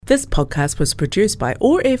This podcast was produced by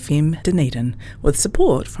OAR FM Dunedin with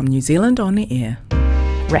support from New Zealand On the Air.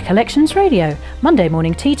 Recollections Radio. Monday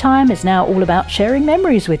morning tea time is now all about sharing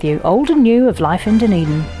memories with you, old and new, of life in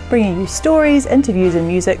Dunedin. Bringing you stories, interviews and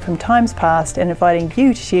music from times past and inviting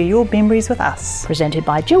you to share your memories with us. Presented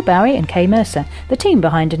by Jill Bowie and Kay Mercer, the team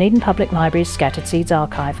behind Dunedin Public Library's Scattered Seeds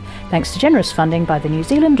Archive, thanks to generous funding by the New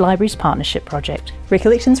Zealand Libraries Partnership Project.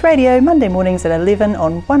 Recollections Radio, Monday mornings at 11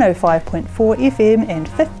 on 105.4 FM and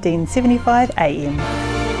 1575 AM.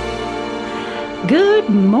 Good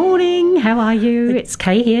morning, how are you? It's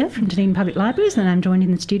Kay here from Dunedin Public Libraries, and I'm joined in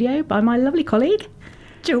the studio by my lovely colleague,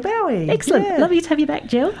 Jill Bowie. Excellent. Yeah. Lovely to have you back,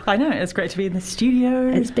 Jill. I know, it's great to be in the studio.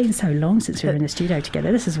 It's been so long since we were in the studio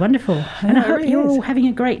together. This is wonderful. And I hope you're all having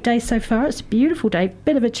a great day so far. It's a beautiful day.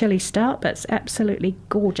 Bit of a chilly start, but it's absolutely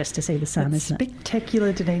gorgeous to see the sun, isn't it?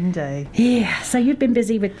 Spectacular Dunedin day. Yeah. So you've been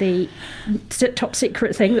busy with the top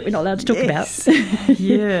secret thing that we're not allowed to talk about.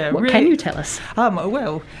 Yeah. What can you tell us?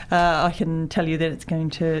 I can tell you that it's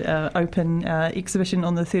going to open exhibition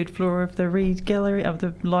on the third floor of the Reed Gallery, of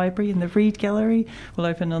the library, in the Reed Gallery.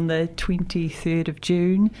 Will open on the 23rd of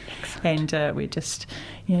June. Excellent. And we're just,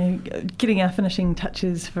 getting our finishing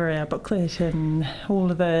touches for our booklet and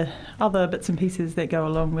all of the other bits and pieces that go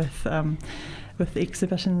along with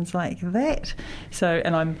exhibitions like that. So,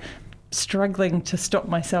 and I'm struggling to stop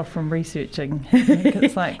myself from researching.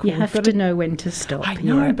 It's like you have to know when to stop. I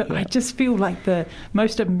know, but I just feel like the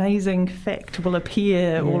most amazing fact will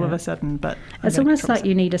appear all of a sudden. But it's almost like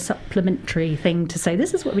you need a supplementary thing to say,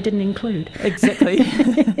 this is what we didn't include. Exactly.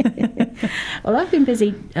 Well, I've been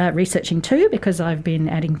busy researching too, because I've been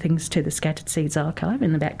adding things to the Scattered Seeds archive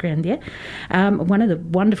in the background there. One of the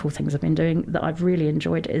wonderful things I've been doing that I've really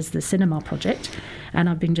enjoyed is the cinema project, and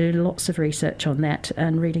I've been doing lots of research on that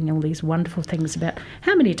and reading all these wonderful things about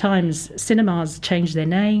how many times cinemas changed their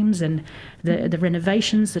names and the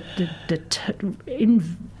renovations,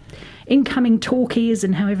 incoming talkies,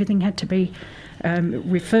 and how everything had to be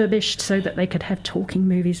refurbished so that they could have talking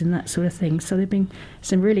movies and that sort of thing. So there have been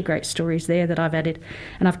some really great stories there that I've added,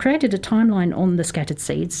 and I've created a timeline on the Scattered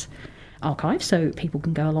Seeds archive so people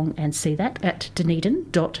can go along and see that at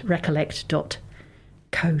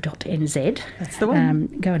dunedin.recollect.co.nz. That's the one.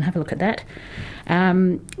 Go and have a look at that.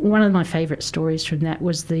 One of my favourite stories from that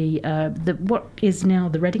was the what is now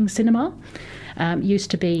the Reading Cinema. Used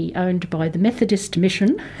to be owned by the Methodist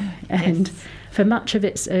Mission, and yes, for much of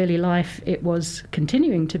its early life it was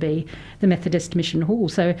continuing to be the Methodist Mission Hall.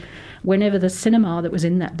 So whenever the cinema that was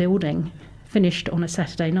in that building finished on a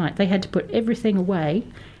Saturday night, they had to put everything away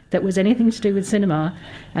that was anything to do with cinema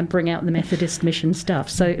and bring out the Methodist Mission stuff.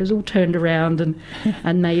 So it was all turned around and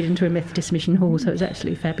made into a Methodist Mission Hall. So it was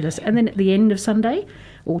absolutely fabulous. And then at the end of Sunday,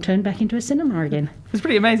 all turned back into a cinema again. It's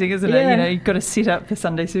pretty amazing, isn't it? You've got to set up for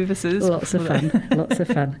Sunday services. Lots of fun, lots of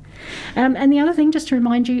fun. And the other thing, just to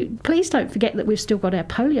remind you, please don't forget that we've still got our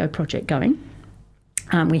polio project going.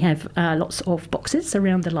 We have lots of boxes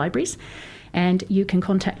around the libraries, and you can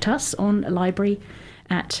contact us on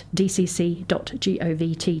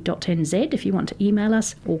library@dcc.govt.nz if you want to email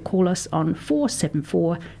us, or call us on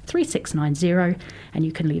 474 3690, and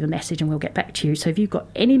you can leave a message and we'll get back to you. So if you've got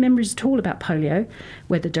any memories at all about polio,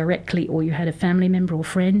 whether directly or you had a family member or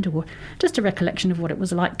friend, or just a recollection of what it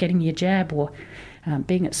was like getting your jab, or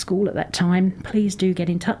being at school at that time, please do get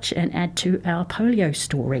in touch and add to our polio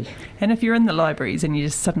story. And if you're in the libraries and you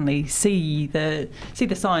just suddenly see the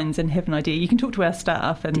signs and have an idea, you can talk to our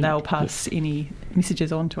staff and they'll pass any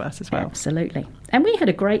messages on to us as well. Absolutely. And we had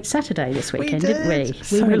a great Saturday this weekend, didn't we?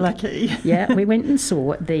 So lucky. Yeah, we went and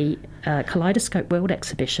saw the Kaleidoscope World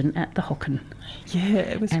Exhibition at the Hocken. Yeah,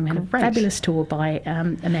 it was and we had a fabulous tour by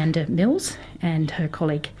Amanda Mills and her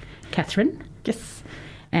colleague Catherine. Yes.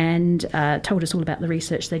 And told us all about the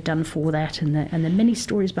research they'd done for that, and the many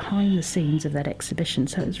stories behind the scenes of that exhibition.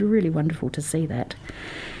 So it was really wonderful to see that.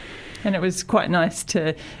 And it was quite nice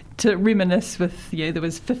to reminisce with, there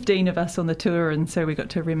was 15 of us on the tour, and so we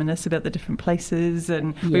got to reminisce about the different places,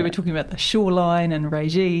 and we were talking about the shoreline and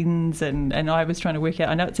regimes, and I was trying to work out,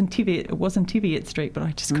 I know it's in Teviot, it was in Teviot Street, but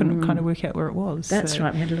I just couldn't kind of work out where it was. That's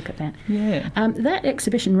right, we had a look at that. Yeah. That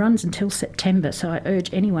exhibition runs until September, so I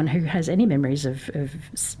urge anyone who has any memories of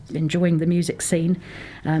enjoying the music scene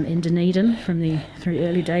in Dunedin from the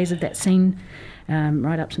early days of that scene,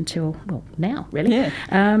 right up until, now, really. Yeah.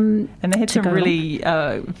 And they had some really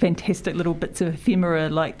fantastic little bits of ephemera,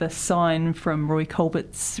 like the sign from Roy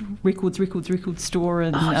Colbert's records store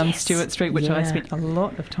in Stewart Street, which I spent a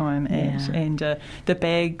lot of time at, and the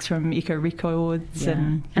bags from Echo Records.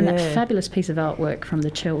 And that fabulous piece of artwork from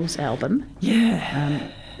the Chills album. Yeah.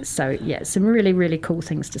 So, yeah, some really, really cool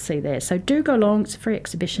things to see there. So do go along. It's a free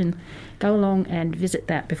exhibition. Go along and visit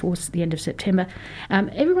that before the end of September.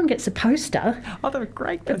 Everyone gets a poster. Oh, they're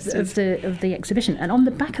great posters. Of the exhibition. And on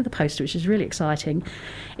the back of the poster, which is really exciting,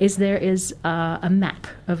 there is a map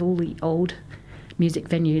of all the old music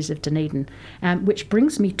venues of Dunedin, which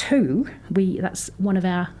brings me to, that's one of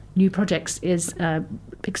our new projects, is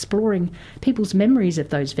exploring people's memories of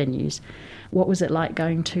those venues. What was it like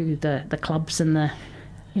going to the clubs and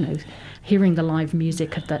hearing the live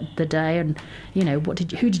music of the day, and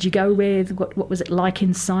who did you go with? What was it like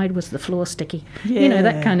inside? Was the floor sticky? Yeah.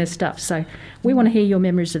 That kind of stuff. So we want to hear your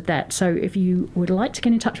memories of that. So if you would like to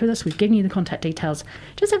get in touch with us, we've given you the contact details.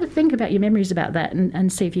 Just have a think about your memories about that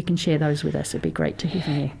and see if you can share those with us. It'd be great to hear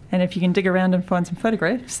from you. And if you can dig around and find some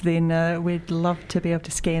photographs, then we'd love to be able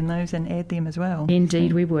to scan those and add them as well.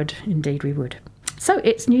 Indeed we would. Indeed we would. So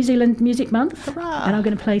it's New Zealand Music Month. Hurrah. And I'm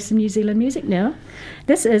going to play some New Zealand music now.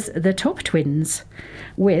 This is the Top Twins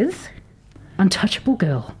with Untouchable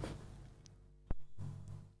Girl.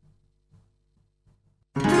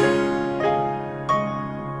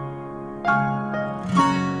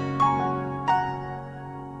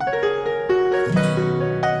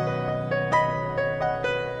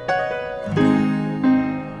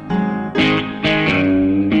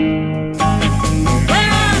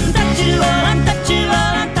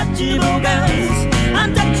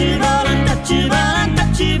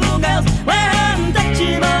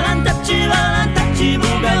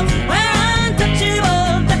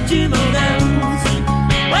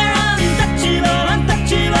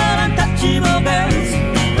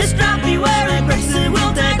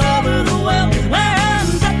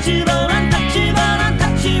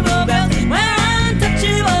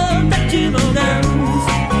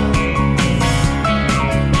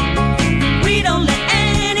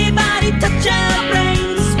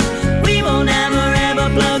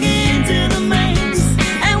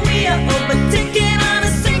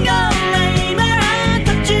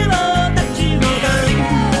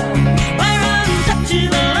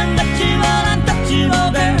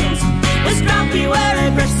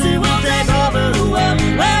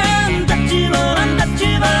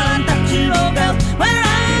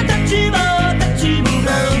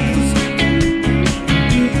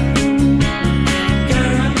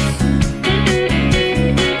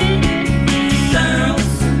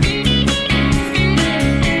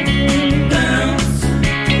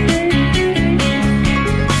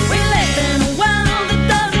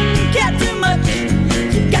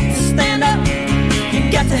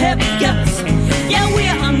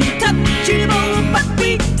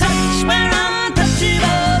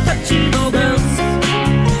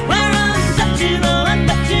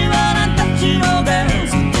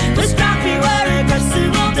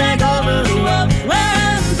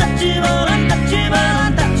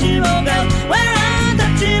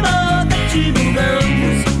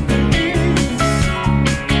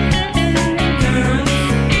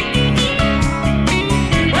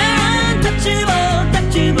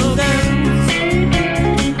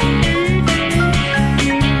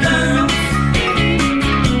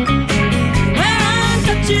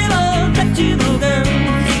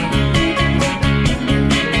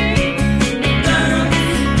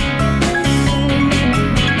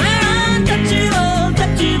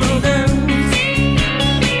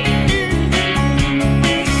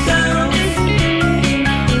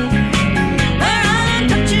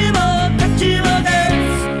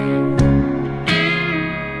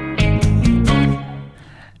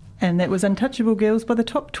 Was Untouchable Girls by the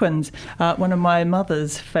Top Twins, one of my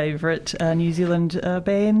mother's favourite New Zealand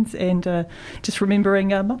bands, and just remembering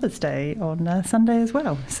Mother's Day on Sunday as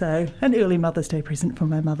well. So an early Mother's Day present for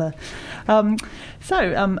my mother. I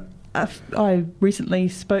recently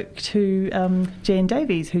spoke to Jan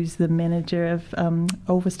Davies, who's the manager of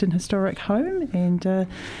Olveston Historic Home, and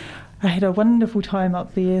I had a wonderful time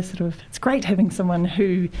up there. It's great having someone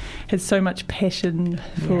who has so much passion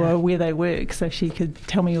for where they work. So she could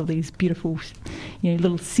tell me all these beautiful,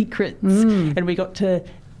 little secrets, and we got to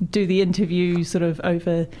do the interview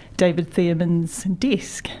over David Thierman's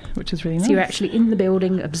desk, which is really nice. So you're actually in the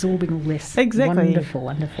building absorbing all this. Exactly. Wonderful,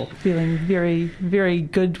 wonderful. Feeling very, very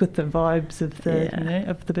good with the vibes of the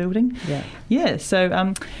of the building. Yeah. Yeah.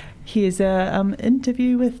 So here's our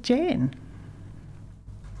interview with Jan.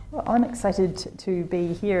 Well, I'm excited to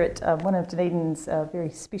be here at one of Dunedin's very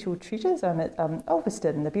special treasures. I'm at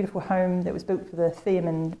Olveston, the beautiful home that was built for the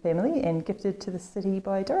Thierman family and gifted to the city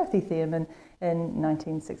by Dorothy Thierman in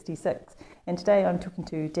 1966. And today I'm talking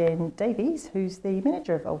to Jan Davies, who's the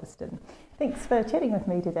manager of Olveston. Thanks for chatting with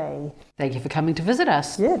me today. Thank you for coming to visit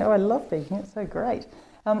us. Yeah, no, I love being here. It's so great.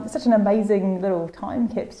 Such an amazing little time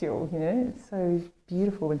capsule, It's so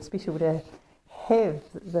beautiful and special to have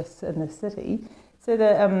this in the city. So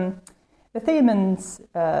the Theemans,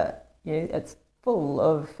 it's full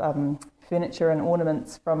of furniture and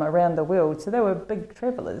ornaments from around the world. So they were big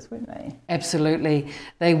travellers, weren't they? Absolutely.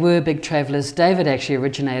 They were big travellers. David actually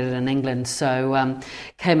originated in England, so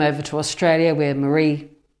came over to Australia where Marie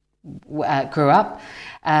grew up.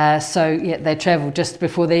 They travelled just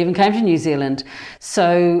before they even came to New Zealand.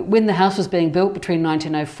 So when the house was being built between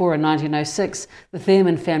 1904 and 1906, the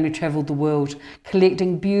Theeman family travelled the world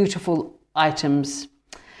collecting beautiful items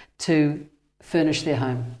to furnish their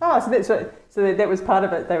home. Oh, so that was part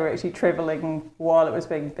of it. They were actually travelling while it was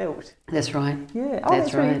being built. That's right. Yeah. Oh,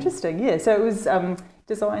 that's really interesting. Yeah. So it was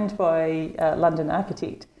designed by London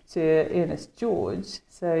architect Sir Ernest George.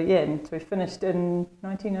 So and we finished in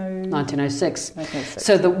 1906.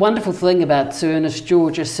 So the wonderful thing about Sir Ernest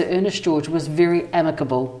George is Sir Ernest George was very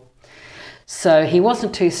amicable. So he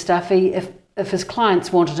wasn't too stuffy. If his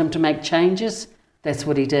clients wanted him to make changes, that's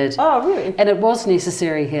what he did. Oh, really? And it was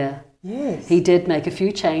necessary here. Yes. He did make a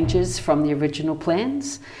few changes from the original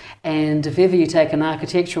plans, and if ever you take an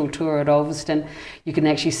architectural tour at Olveston, you can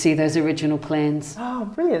actually see those original plans. Oh,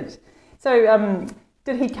 brilliant. So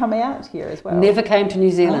did he come out here as well? Never came to New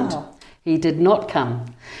Zealand. Oh. He did not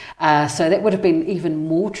come. So that would have been even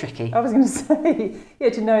more tricky. I was going to say,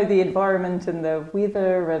 to know the environment and the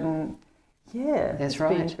weather and, That's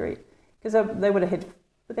right. Because they would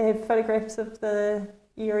they have photographs of the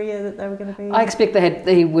area that they were going to be? I expect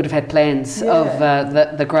he would have had plans of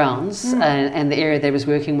the grounds and the area they was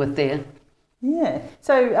working with there. Yeah.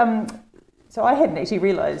 So I hadn't actually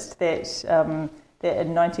realised that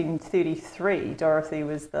in 1933 Dorothy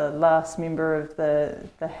was the last member of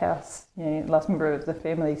the house, last member of the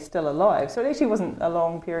family still alive. So it actually wasn't a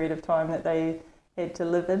long period of time that they had to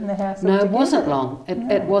live in the house. No, it wasn't long.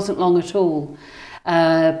 It wasn't long at all.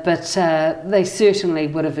 But they certainly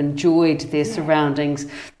would have enjoyed their surroundings.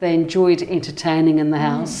 They enjoyed entertaining in the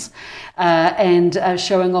house and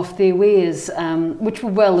showing off their wares, which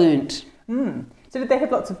were well earned. So did they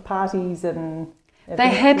have lots of parties and... They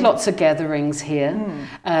had lots of gatherings here.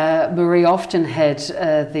 Marie often had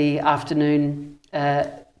the afternoon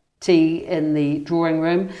tea in the drawing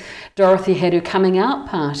room. Dorothy had her coming out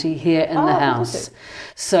party here in the house. Fantastic.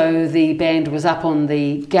 So the band was up on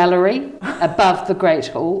the gallery above the Great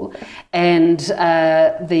Hall, and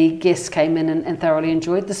the guests came in and thoroughly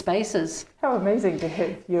enjoyed the spaces. How amazing to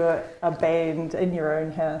have a band in your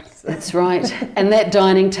own house. That's right. And that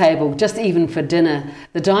dining table, just even for dinner,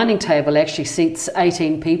 the dining table actually seats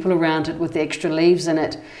 18 people around it with the extra leaves in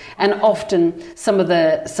it. And often some of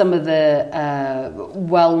the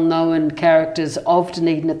well-known characters of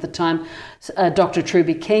Dunedin at the time, Dr.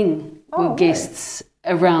 Truby King, were guests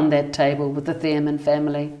around that table with the Theeman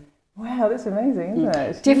family. Wow, that's amazing, isn't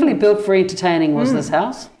it? Definitely built for entertaining was this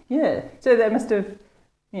house. Yeah. So they must have,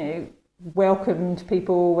 welcomed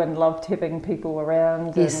people and loved having people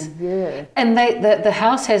around. Yes. And the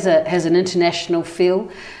house has an international feel.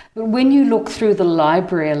 But when you look through the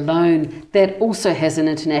library alone, that also has an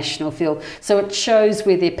international feel. So it shows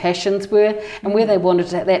where their passions were and where they wanted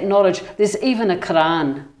that knowledge. There's even a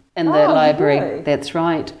Quran in the library. Really? That's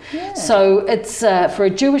right. Yeah. So it's for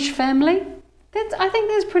a Jewish family. I think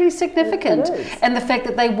that's pretty significant. It is. And the fact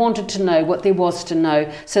that they wanted to know what there was to know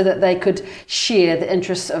so that they could share the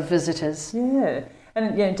interests of visitors. Yeah.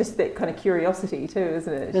 And just that kind of curiosity too,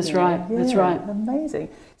 isn't it? That's right. Yeah. That's right. Amazing.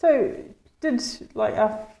 So did,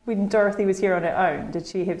 when Dorothy was here on her own, did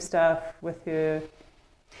she have staff with her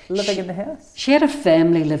living in the house? She had a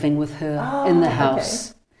family living with her in the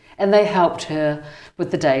house. Okay. And they helped her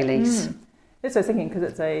with the dailies. That's what I was thinking, because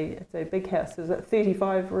it's a big house. Is it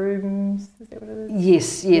 35 rooms? Is that what it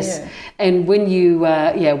is? Yes. Yeah. And when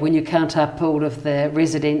you count up all of the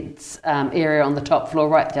residence area on the top floor,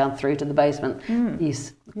 right down through to the basement,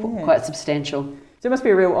 yes, quite substantial. So it must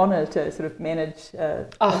be a real honour to sort of manage a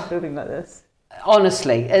building like this.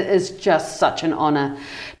 Honestly, it is just such an honour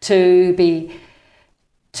to be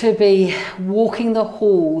walking the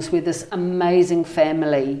halls where this amazing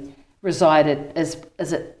family resided.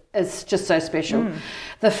 It's just so special.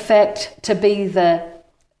 The fact to be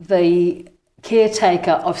the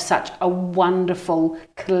caretaker of such a wonderful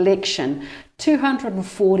collection,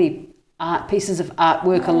 240 pieces of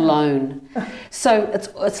artwork alone. So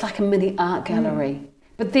it's like a mini art gallery.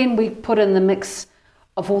 But then we put in the mix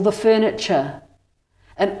of all the furniture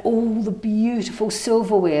And all the beautiful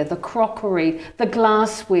silverware, the crockery, the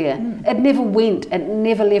glassware. It never went, it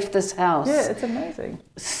never left this house. Yeah, it's amazing.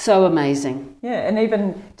 So amazing. Yeah, and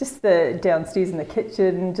even just the downstairs in the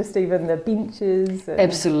kitchen, just even the benches.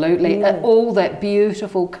 Absolutely. All that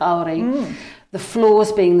beautiful kauri. The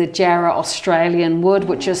floors being the Jarrah Australian wood,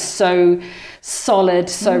 which is so solid,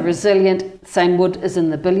 so resilient. Same wood as in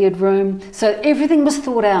the billiard room. So everything was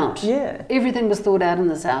thought out. Yeah. Everything was thought out in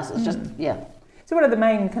this house. It's just, So what are the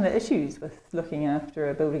main kind of issues with looking after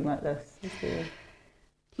a building like this?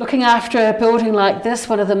 Looking after a building like this,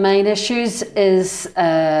 one of the main issues is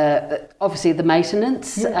obviously the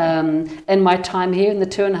maintenance. In my time here, in the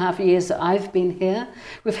 2.5 years that I've been here,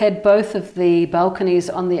 we've had both of the balconies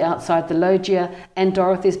on the outside, the loggia and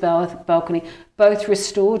Dorothy's balcony, both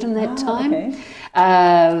restored in that time. Okay.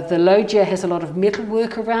 The loggia has a lot of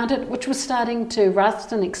metalwork around it, which was starting to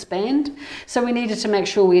rust and expand. So we needed to make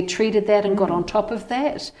sure we had treated that and got on top of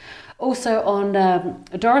that. Also on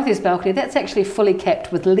Dorothy's balcony, that's actually fully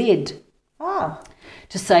capped with lead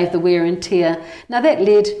to save the wear and tear. Now that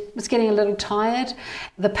lead was getting a little tired.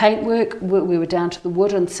 The paintwork, we were down to the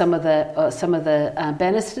wood on some of the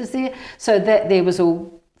banisters there, so that there was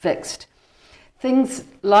all fixed. Things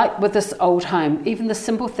like with this old home, even the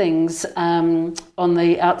simple things on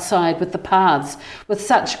the outside with the paths, with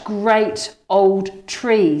such great old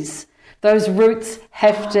trees. Those roots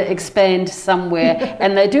have to expand somewhere,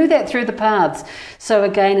 and they do that through the paths. So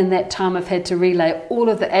again, in that time, I've had to relay all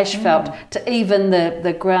of the asphalt to even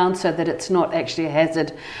the ground so that it's not actually a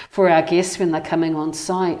hazard for our guests when they're coming on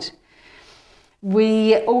site.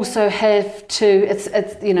 We also have to, it's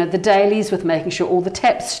the dailies with making sure all the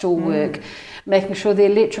taps still work, making sure the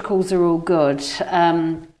electricals are all good,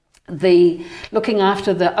 the looking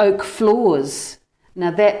after the oak floors. Now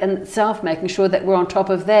that in itself, making sure that we're on top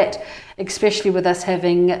of that, especially with us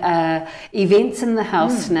having events in the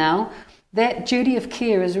house now, that duty of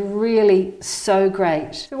care is really so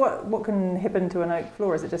great. So what can happen to an oak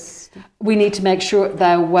floor? Is it just... We need to make sure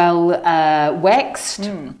they're well waxed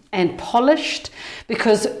and polished,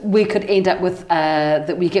 because we could end up with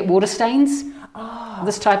that we get water stains.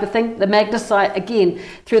 This type of thing. The magnesite, again,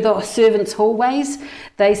 through the servants' hallways,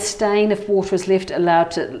 they stain if water is allowed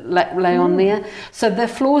to lay on there. So the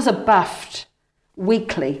floors are buffed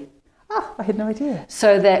weekly. I had no idea.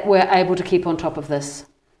 So that we're able to keep on top of this.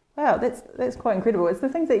 Wow, that's quite incredible. It's the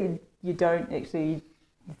things that you don't actually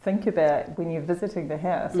think about when you're visiting the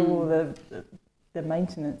house, all the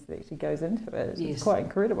maintenance that actually goes into it. It's quite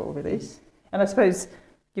incredible, really. Yes. And I suppose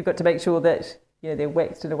you've got to make sure that they're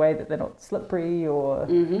waxed in a way that they're not slippery or...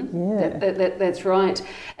 That's right.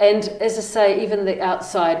 And as I say, even the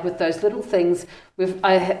outside with those little things,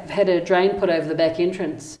 I have had a drain put over the back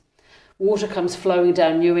entrance. Water comes flowing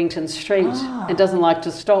down Newington Street and doesn't like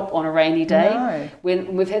to stop on a rainy day. No.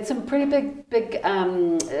 When we've had some pretty big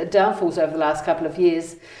downfalls over the last couple of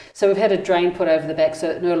years. So we've had a drain put over the back so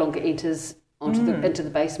it no longer enters into the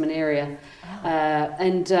basement area.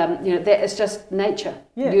 That is just nature.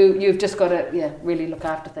 Yeah. You've just got to really look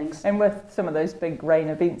after things. And with some of those big rain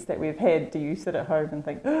events that we've had, do you sit at home and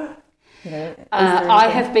think, I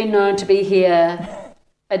have been known to be here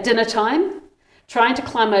at dinner time, trying to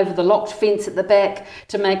climb over the locked fence at the back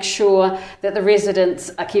to make sure that the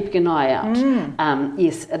residents are keeping an eye out.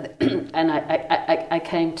 Yes, and I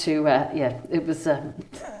came to, it was...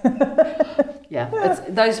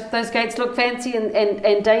 those gates look fancy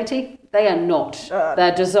and dainty. They are not.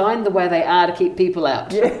 They're designed the way they are to keep people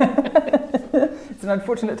out. Yeah. It's an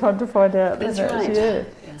unfortunate time to find out. That's isn't right.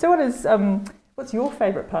 It? Yeah. So what's your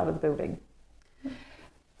favourite part of the building?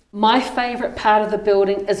 My favourite part of the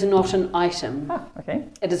building is not an item. Okay.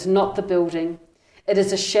 It is not the building. It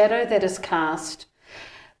is a shadow that is cast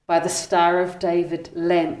by the Star of David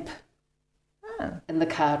lamp in the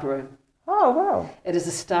card room. Oh, wow. It is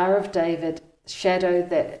a Star of David shadow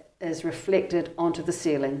that is reflected onto the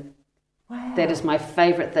ceiling. Wow. That is my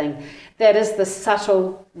favourite thing. That is the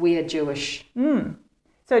subtle we are Jewish.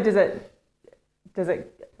 So does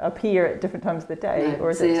it appear at different times of the day, or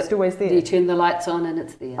is it just always there? You turn the lights on and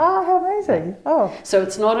it's there. Oh, how amazing. Oh. So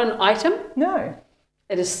it's not an item. No.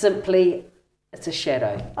 It is simply, it's a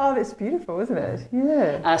shadow. Oh, that's beautiful, isn't it?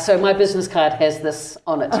 Yeah. So my business card has this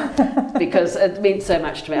on it because it meant so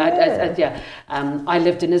much to me. I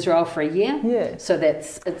lived in Israel for a year. Yeah. So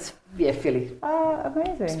it's fairly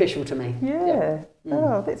amazing. Special to me. Yeah.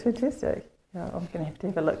 Oh, that's fantastic. Yeah, I'm going to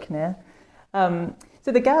have a look now.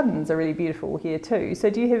 So the gardens are really beautiful here too. So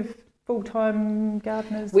do you have full-time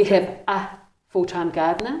gardeners? We have a full-time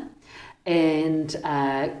gardener, and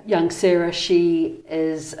young Sarah, she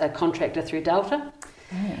is a contractor through Delta.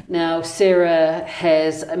 Now, Sarah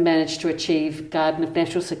has managed to achieve Garden of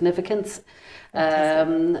Natural Significance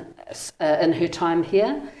in her time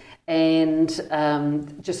here, and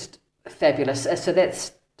just fabulous. So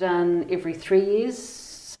that's done every 3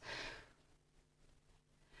 years.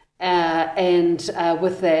 And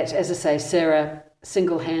with that, as I say, Sarah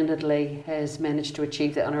single-handedly has managed to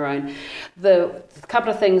achieve that on her own. The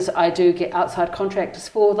couple of things I do get outside contractors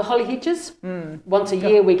for: the holly hedges. Once a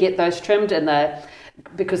year we get those trimmed, and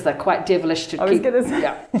because they're quite devilish to keep.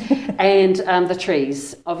 Yeah. And the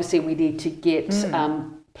trees. Obviously, we need to get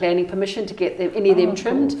planning permission to get any of them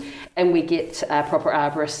trimmed, cool. And we get proper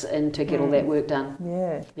arborists in to get all that work done.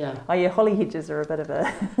 Yeah. Oh yeah, holly hedges are a bit of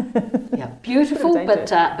a beautiful, but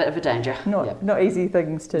a bit of a danger. Not easy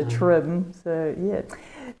things to trim. So yeah.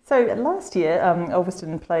 So last year,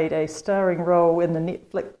 Olveston played a starring role in the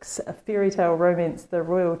Netflix fairy tale romance, The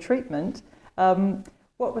Royal Treatment.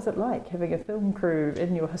 What was it like having a film crew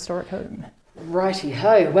in your historic home?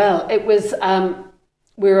 Righty-ho. Well, it was...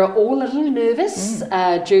 we were all a little nervous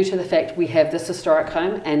due to the fact we have this historic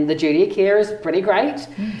home and the duty of care is pretty great.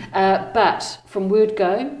 But from word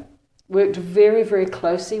go, worked very, very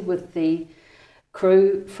closely with the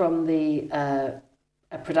crew from the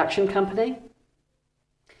production company.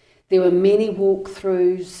 There were many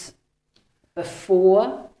walkthroughs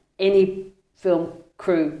before any film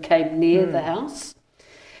crew came near the house.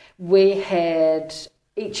 We had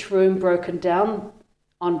each room broken down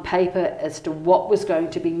on paper as to what was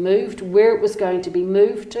going to be moved, where it was going to be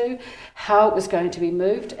moved to, how it was going to be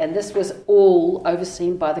moved, and this was all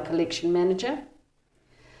overseen by the collection manager.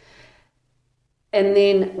 And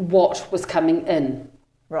then what was coming in.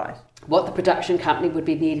 Right. What the production company would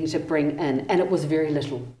be needing to bring in, and it was very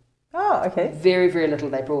little. Oh, okay. Very, very little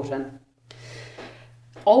they brought in.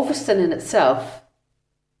 Olveston in itself,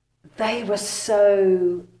 they were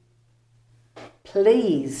so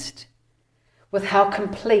pleased with how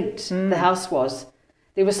complete the house was.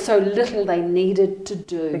 There was so little they needed to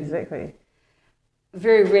do. Exactly.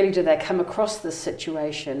 Very rarely do they come across this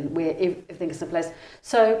situation where everything is in place.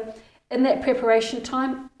 So in that preparation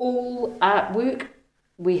time, all artwork,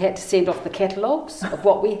 we had to send off the catalogues of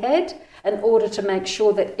what we had in order to make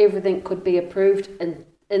sure that everything could be approved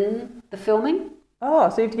in the filming. Oh,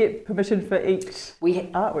 so you have to get permission for each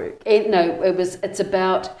artwork? No, it's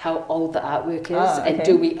about how old the artwork is and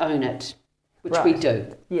do we own it, which we do.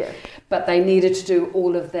 Yeah. But they needed to do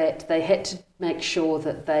all of that. They had to make sure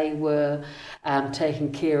that they were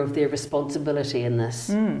taking care of their responsibility in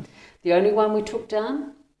this. The only one we took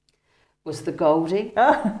down was the Goldie,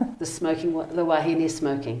 the wahine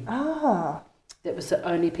smoking. That was the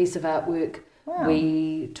only piece of artwork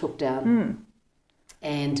we took down.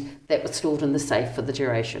 And that was stored in the safe for the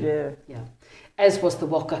duration. Yeah. As was the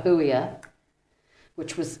wakahuia,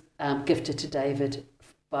 which was gifted to David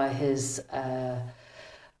by his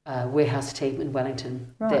warehouse team in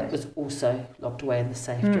Wellington. Right. That was also locked away in the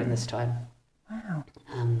safe during this time. Wow.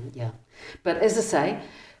 But as I say,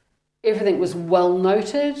 everything was well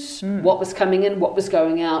noted, what was coming in, what was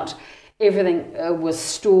going out. Everything was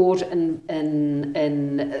stored in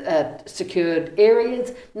secured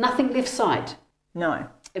areas. Nothing left site. No.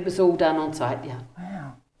 It was all done on site,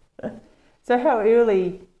 Wow. So how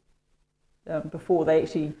early before they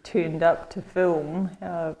actually turned up to film,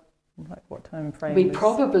 what time frame? We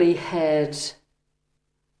probably had,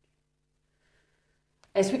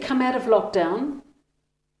 as we come out of lockdown,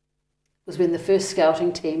 was when the first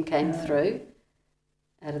scouting team came through,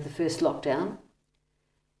 out of the first lockdown.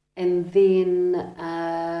 And then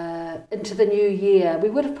into the new year, we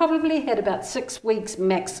would have probably had about 6 weeks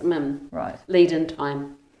maximum lead-in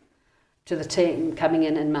time to the team coming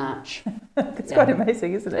in March. It's quite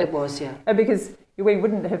amazing, isn't it? It was, yeah. And because there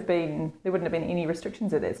wouldn't have been any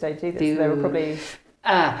restrictions at that stage either, so they were probably...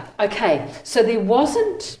 Okay, so there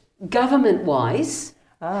wasn't government-wise,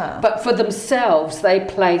 but for themselves, they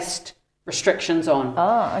placed restrictions on.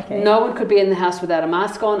 Okay. No one could be in the house without a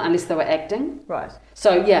mask on unless they were acting. Right.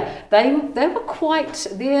 So yeah, they were quite,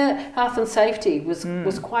 their health and safety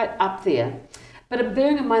was quite up there. But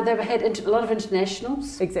bearing in mind they had a lot of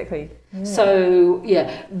internationals. Exactly. Yeah. So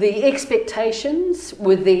yeah, the expectations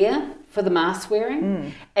were there for the mask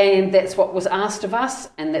wearing, and that's what was asked of us,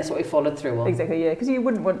 and that's what we followed through on. Exactly. Yeah, because you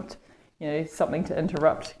wouldn't want something to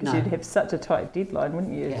interrupt, because you'd have such a tight deadline,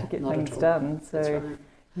 wouldn't you, to get things done. So. That's right.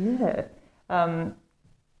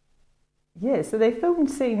 Yeah. So they filmed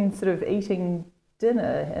scenes sort of eating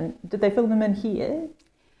dinner, and did they film them in here?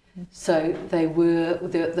 So they were,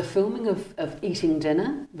 the filming of eating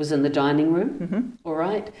dinner was in the dining room, all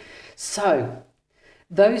right? So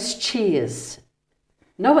those chairs,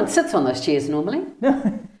 no one sits on those chairs normally.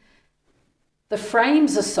 The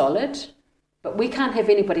frames are solid, but we can't have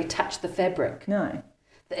anybody touch the fabric. No.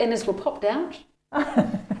 The inners were popped out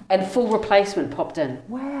and full replacement popped in.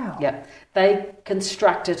 Wow. Yeah. They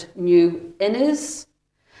constructed new inners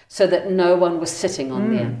so that no one was sitting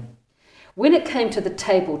on there. When it came to the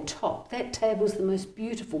tabletop, that table's the most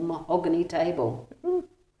beautiful mahogany table.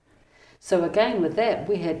 So again, with that,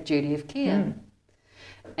 we had duty of care.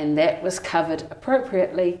 And that was covered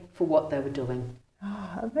appropriately for what they were doing.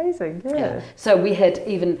 Oh, amazing, yeah. So we had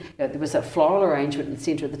even, there was a floral arrangement in the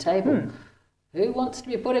centre of the table. Who wants to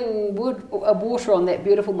be putting water on that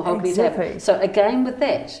beautiful mahogany table? So again, with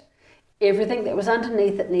that, everything that was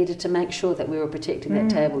underneath it needed to make sure that we were protecting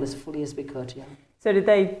that table as fully as we could, So did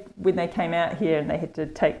they, when they came out here and they had to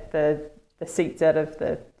take the seats out of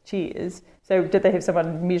the chairs, so did they have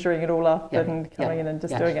someone measuring it all up and coming in and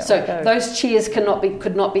just doing it? So those chairs could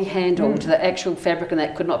not be handled. The actual fabric and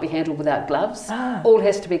that could not be handled without gloves. All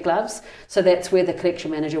has to be gloves. So that's where the collection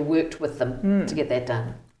manager worked with them to get that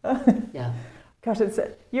done. Gosh,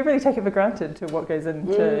 you really take it for granted to what goes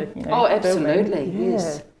into Oh, absolutely, filming.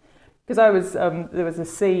 yes. Because I was there was a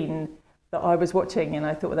scene that I was watching and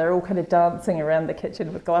I thought they're all kind of dancing around the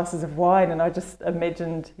kitchen with glasses of wine, and I just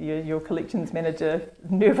imagined your collections manager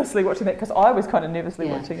nervously watching that, because I was kind of nervously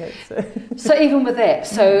watching it. So even with that,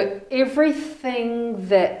 so everything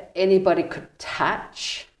that anybody could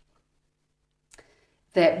touch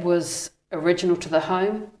that was original to the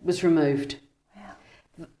home was removed. Wow.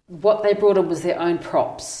 What they brought in was their own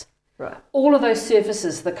props. Right. All of those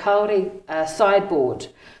surfaces, the kauri sideboard,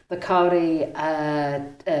 the kauri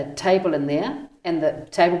table in there, and the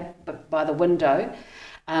table by the window,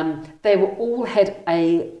 they were all had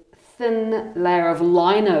a thin layer of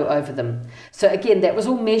lino over them. So again, that was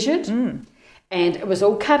all measured, and it was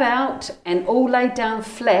all cut out and all laid down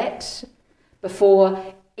flat before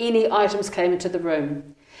any items came into the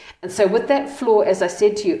room. And so with that floor, as I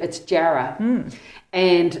said to you, it's jarrah,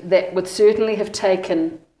 and that would certainly have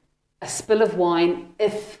taken a spill of wine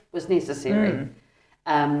if was necessary.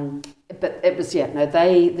 But it was,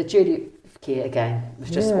 the duty of care again was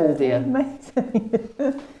just all there. Amazing.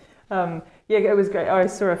 It was great. I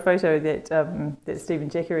saw a photo that Stephen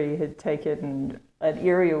Jackery had taken, an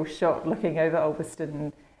aerial shot looking over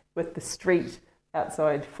Olveston with the street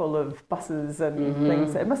outside full of buses and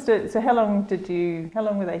things. It must have, so how long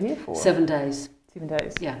were they here for? 7 days. 7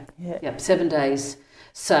 days. Yeah, 7 days.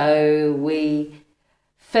 So we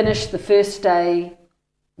finished the first day,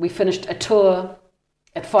 we finished a tour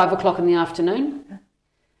at 5 o'clock in the afternoon,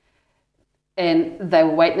 and they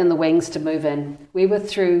were waiting in the wings to move in. We worked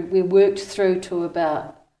through to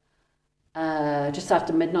about just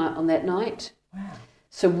after midnight on that night. Wow.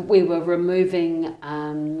 So we were removing,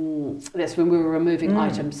 that's when we were removing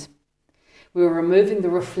items. We were removing the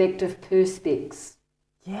reflective perspex,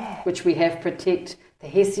 which we have protect the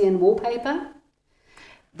Hessian wallpaper.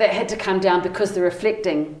 That had to come down because the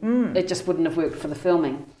reflecting, it just wouldn't have worked for the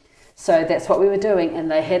filming. So that's what we were doing, and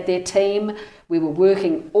they had their team. We were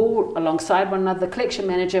working all alongside one another, the collection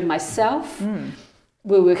manager, myself.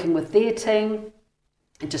 We were working with their team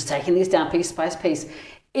and just taking these down piece by piece.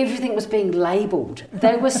 Everything was being labelled.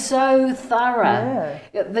 They were so thorough.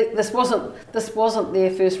 This wasn't their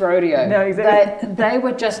first rodeo. No, exactly. They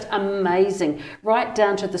were just amazing, right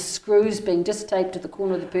down to the screws being just taped to the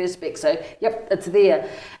corner of the perspex. So, it's there,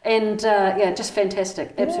 and just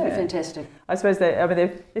fantastic, absolutely fantastic. I suppose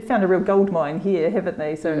they've found a real gold mine here, haven't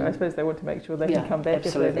they? So I suppose they want to make sure they can come back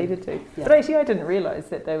if they needed to. Yeah. But actually, I didn't realise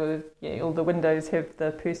that they were. All the windows have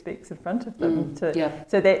the perspex in front of them.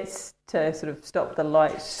 So that's to sort of stop the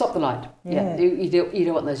light. Stop the light. Yeah. You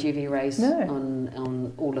don't want those UV rays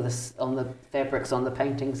on all of this, on the fabrics, on the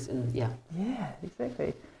paintings, and Yeah,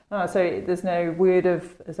 exactly. Oh, so there's no word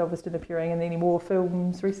of is Olveston appearing in any more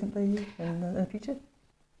films recently in the future?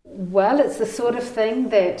 Well, it's the sort of thing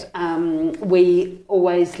that we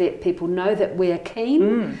always let people know that we're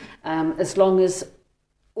keen, as long as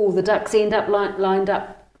all the ducks end up lined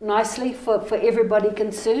up nicely for everybody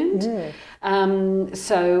concerned. Never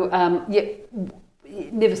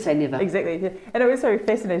say never. Exactly. Yeah. And it was so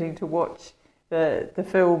fascinating to watch the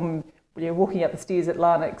film. Walking up the stairs at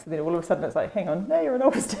Larnax, and then all of a sudden it's like, hang on, no, you're in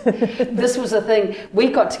Olveston. This was a thing. We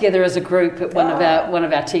got together as a group at one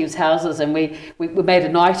of our team's houses, and we made a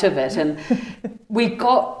night of it, and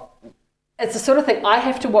it's the sort of thing I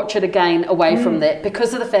have to watch it again away from that,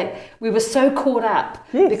 because of the fact we were so caught up,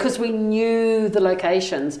 because we knew the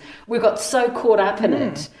locations. We got so caught up in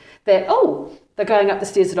it that, they're going up the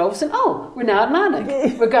stairs at Olveston. We're now at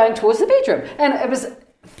Larnax. We're going towards the bedroom, and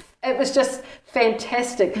it was just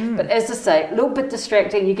fantastic. But as I say, a little bit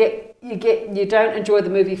distracting. You don't enjoy the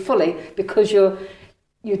movie fully because you're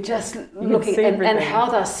you're just can looking, see and everything. how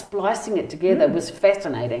they're splicing it together was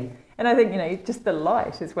fascinating. And I think, just the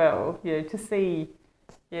light as well, to see,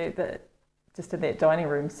 that just in that dining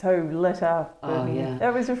room so lit up. Oh, yeah.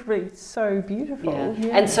 That was just really so beautiful. Yeah.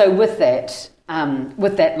 Yeah. And so with that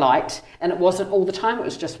light, and it wasn't all the time, it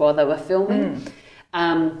was just while they were filming,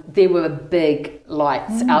 there were big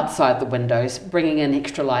lights outside the windows, bringing in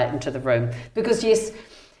extra light into the room. Because yes,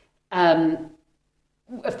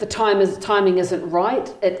 if the timing isn't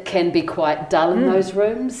right, it can be quite dull in those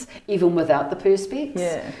rooms, even without the perspex.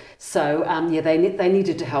 Yeah. So they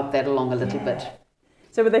needed to help that along a little bit.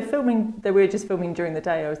 So were they filming? They were just filming during the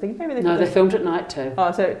day. I was thinking maybe they filmed at night too.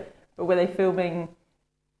 Oh, but were they filming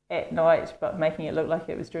at night but making it look like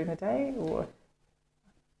it was during the day, or?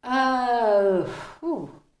 That's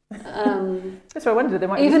what I wondered. They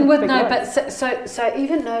might even with big no, lights. but so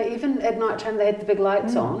even at night time they had the big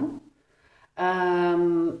lights on,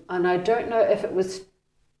 and I don't know if it was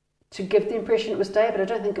to give the impression it was day, but I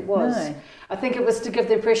don't think it was. No. I think it was to give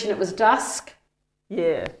the impression it was dusk.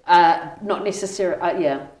 Yeah. Not necessarily.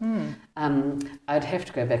 I'd have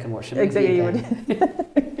to go back and watch the movie. Exactly.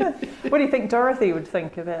 Again. What do you think Dorothy would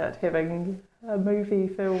think about having a movie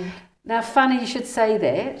filmed? Now, funny you should say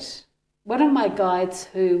that. One of my guides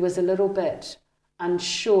who was a little bit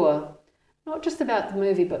unsure, not just about the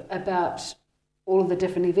movie, but about all of the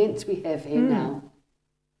different events we have here now.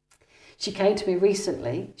 She came to me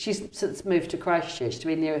recently. She's since moved to Christchurch to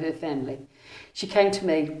be near her family. She came to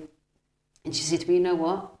me and she said to me, you know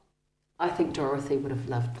what? I think Dorothy would have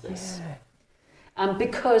loved this. Yeah.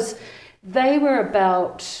 Because they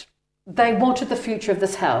wanted the future of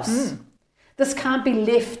this house. This can't be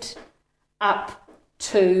left up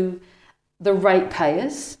to the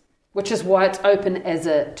ratepayers, which is why it's open as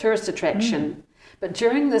a tourist attraction. But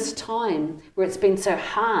during this time where it's been so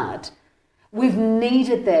hard, we've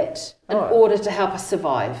needed that in order to help us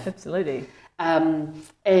survive. Absolutely.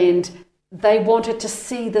 And they wanted to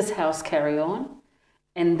see this house carry on,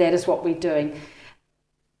 and that is what we're doing.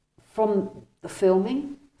 From the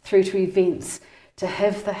filming through to events, to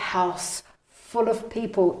have the house full of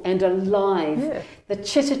people and alive, the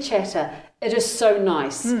chitter-chatter, it is so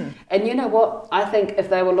nice. And you know what? I think if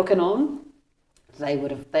they were looking on, they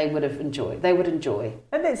would enjoy.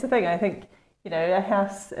 And that's the thing, I think, a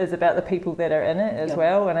house is about the people that are in it as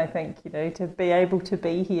well, and I think, to be able to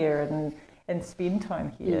be here and spend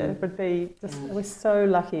time here would be just, we're so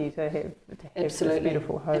lucky to have this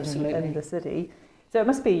beautiful home in the city. So it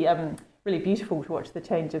must be really beautiful to watch the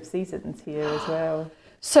change of seasons here as well.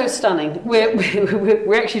 So stunning.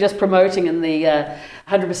 We're actually just promoting in the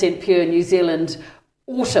 100% pure New Zealand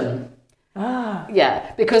autumn.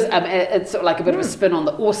 Yeah, because it's sort of like a bit of a spin on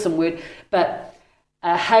the awesome word, but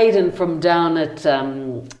Hayden from down at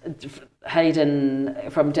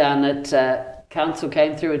council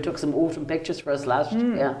came through and took some autumn pictures for us last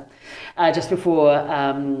year, just before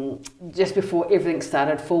everything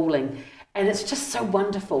started falling, and it's just so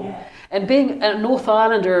wonderful. And being a North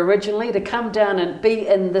Islander originally, to come down and be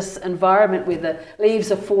in this environment where the leaves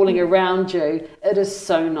are falling around you, it is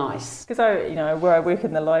so nice. Because where I work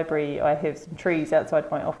in the library, I have some trees outside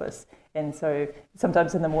my office. And so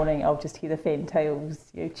sometimes in the morning I'll just hear the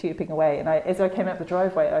fantails chirping away. And as I came up the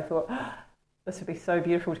driveway, I thought, this would be so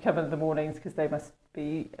beautiful to come in the mornings, because it must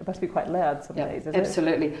be quite loud some days, isn't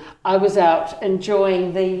absolutely. It? I was out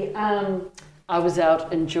enjoying the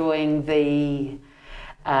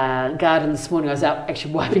garden this morning. I was out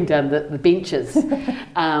actually wiping down the benches,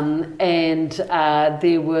 and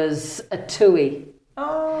there was a tui.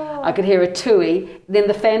 Oh. I could hear a tui. Then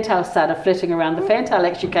the fantail started flitting around. The fantail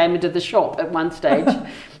actually came into the shop at one stage.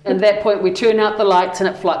 And at that point, we turn out the lights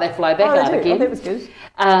and they fly back out again. Oh, that was good.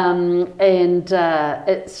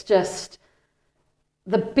 It's just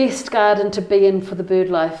the best garden to be in for the bird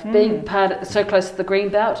life, being so close to the green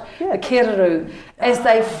belt, the keraru, as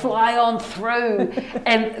they fly on through,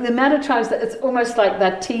 and the amount of times that it's almost like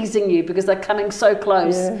they're teasing you because they're coming so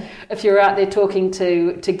close. If you're out there talking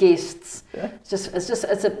to guests, it's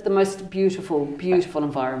the most beautiful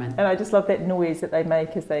environment. And I just love that noise that they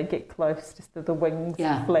make as they get close, just the wings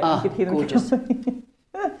flap. You could hear them gorgeous.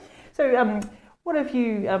 So, what have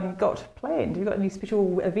you got planned? Have you got any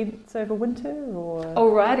special events over winter? Or?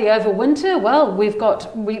 Alrighty, over winter. Well, we're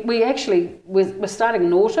starting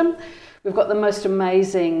in autumn. We've got the most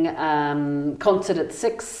amazing concert at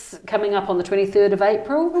 6 coming up on the 23rd of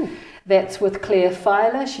April. Ooh. That's with Claire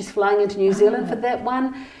Filer. She's flying into New Zealand for that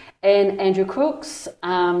one. And Andrew Crooks.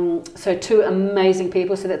 So two amazing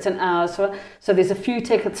people. So that's an hour. So there's a few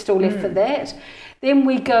tickets still left for that. Then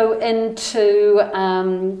we go into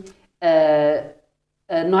A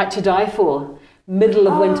Night to Die For, middle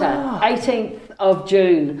of winter, 18th of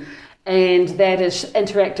June. And that is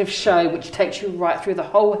interactive show which takes you right through the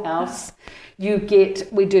whole house.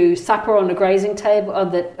 We do supper on the grazing table,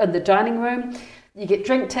 on the dining room. You get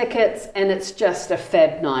drink tickets, and it's just a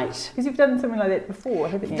fab night. Because you've done something like that before,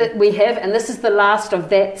 haven't you? We have, and this is the last of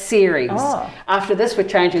that series. Oh. After this, we're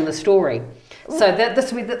changing the story. Ooh. So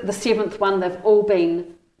this will be the 7th one. They've all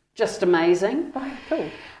been just amazing. Oh, cool.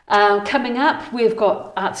 Coming up, we've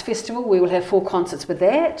got Arts Festival. We will have 4 concerts with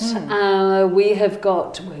that.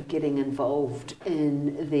 We're getting involved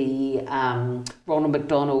in the Ronald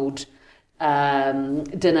McDonald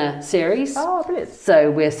dinner series. Oh, brilliant. So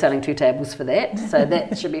we're selling 2 tables for that. So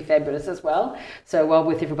that should be fabulous as well. So well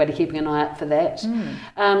with everybody keeping an eye out for that.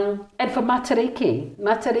 And for Matariki,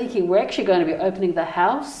 we're actually going to be opening the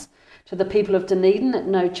house to the people of Dunedin at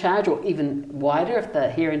no charge, or even wider if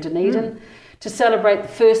they're here in Dunedin, to celebrate the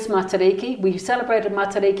first Matariki. We celebrated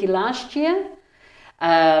Matariki last year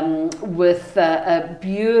with a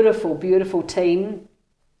beautiful, beautiful team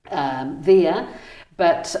there.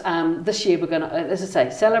 But this year we're going to, as I say,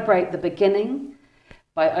 celebrate the beginning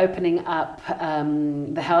by opening up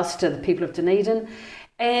the house to the people of Dunedin.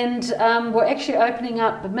 And we're actually opening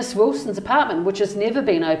up Miss Wilson's apartment, which has never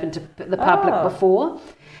been open to the public before.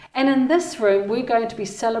 And in this room, we're going to be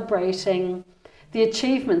celebrating the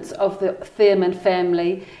achievements of the Thurman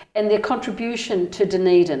family and their contribution to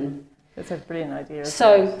Dunedin. That's a brilliant idea.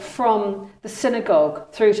 So from the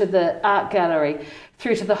synagogue through to the art gallery,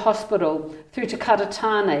 through to the hospital, through to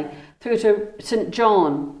Karatane, through to St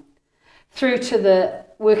John, through to the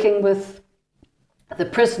working with the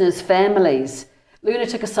prisoners' families,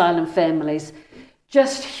 lunatic asylum families,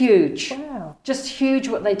 just huge. Wow. Just huge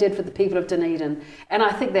what they did for the people of Dunedin. And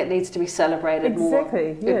I think that needs to be celebrated more.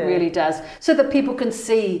 Exactly, yeah. It really does. So that people can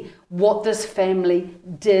see what this family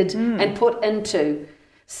did and put into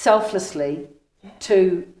selflessly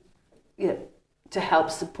to help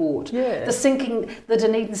support the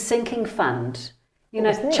Dunedin Sinking Fund,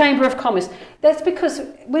 Chamber of Commerce. That's because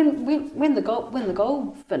when the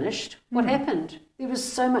gold finished, what happened? There was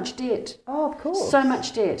so much debt. Oh, of course. So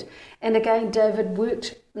much debt, and again, David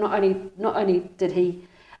worked. Not only did he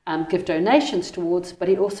give donations towards, but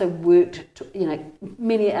he also worked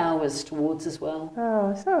many hours towards as well.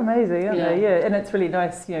 Oh, so amazing, aren't they? Yeah, and it's really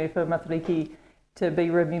nice, for Matariki to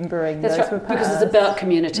be remembering those who are because it's about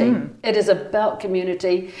community. It is about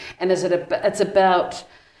community, and it's about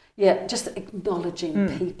just acknowledging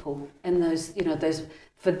people and those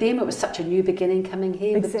for them it was such a new beginning coming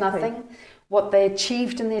here with nothing. What they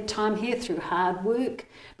achieved in their time here through hard work,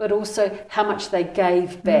 but also how much they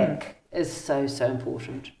gave back is so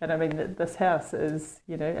important. And I mean, this house is,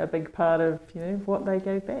 a big part of, what they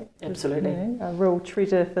gave back. Absolutely. A real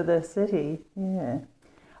treasure for the city. Yeah.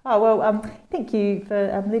 Oh, well, thank you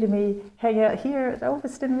for letting me hang out here at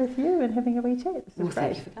Olveston with you and having a wee chat. This is great.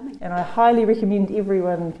 Thank you for coming. And I highly recommend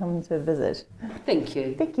everyone come to visit. Thank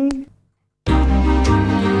you. Thank you.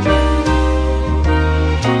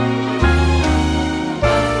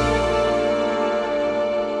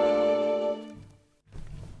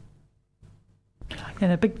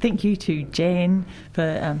 And a big thank you to Jan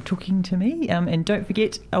for talking to me. And don't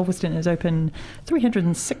forget, Olveston is open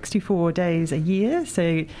 364 days a year.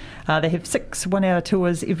 So they have 6 one-hour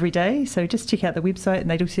tours every day. So just check out the website. And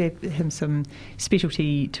they also have some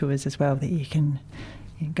specialty tours as well that you can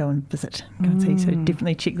go and visit, go and see. So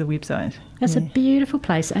definitely check the website. That's a beautiful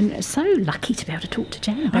place. And so lucky to be able to talk to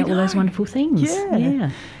Jan about all those wonderful things. Yeah.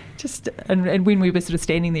 And when we were sort of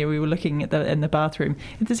standing there, we were looking at in the bathroom.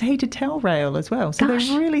 And there's a heated towel rail as well. So they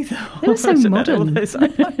really thought. They were so modern. All those, I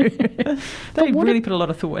know. They really put a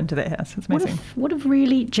lot of thought into that house. It's amazing. What a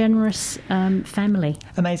really generous family.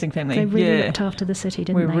 Amazing family. They really looked after the city,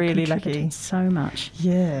 didn't they? We're really lucky. So much.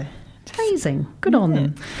 Yeah. Amazing. Good on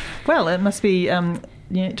them. Well, it must be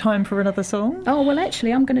time for another song. Oh, well,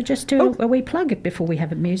 actually, I'm going to just do a wee plug before we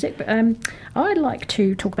have music. But I'd like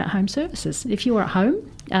to talk about home services. If you're at home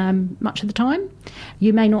much of the time,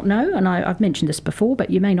 you may not know, and I've mentioned this before, but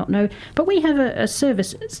you may not know, but we have a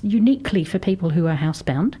service uniquely for people who are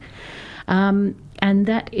housebound. And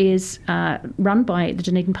that is run by the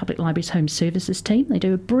Dunedin Public Library's Home Services team. They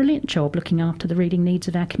do a brilliant job looking after the reading needs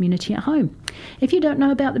of our community at home. If you don't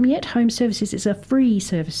know about them yet, Home Services is a free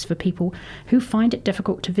service for people who find it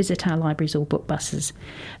difficult to visit our libraries or book buses.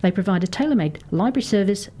 They provide a tailor-made library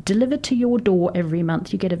service delivered to your door every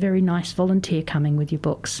month. You get a very nice volunteer coming with your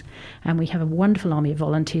books. And we have a wonderful army of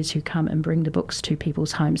volunteers who come and bring the books to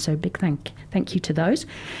people's homes. So big thank you to those.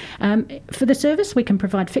 For the service, we can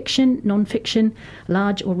provide fiction, non-fiction,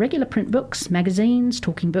 large or regular print books, magazines,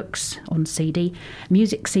 talking books on CD,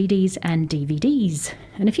 music CDs and DVDs.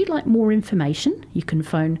 And if you'd like more information, you can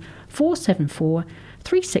phone 474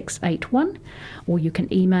 3681 or you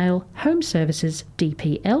can email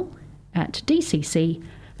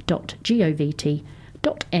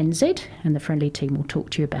homeservicesdpl@dcc.govt.nz and the friendly team will talk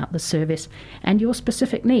to you about the service and your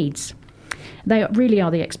specific needs. They really are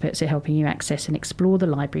the experts at helping you access and explore the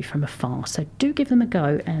library from afar. So do give them a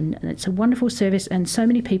go, and it's a wonderful service, and so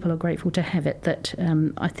many people are grateful to have it that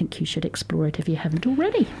I think you should explore it if you haven't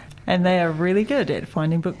already. And they are really good at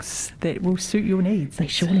finding books that will suit your needs. They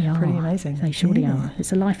surely are. Pretty amazing. They surely are.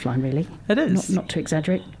 It's a lifeline, really. It is. Not to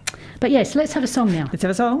exaggerate. But yes, let's have a song now. Let's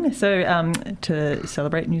have a song. So to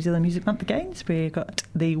celebrate New Zealand Music Month again, so we've got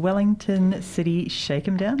the Wellington City Shake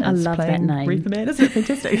 'Em Down. I love that name. Reefer Man, isn't it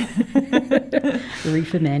fantastic?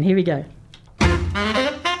 Reefer Man, here we go.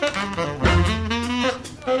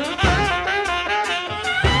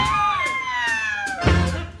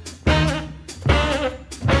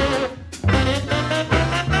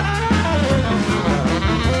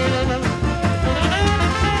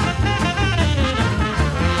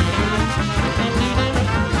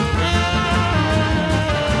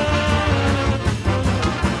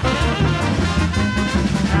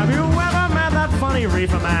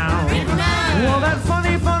 Reefer man. Well, that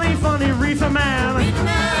funny reefer man.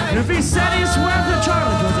 If he said he swears the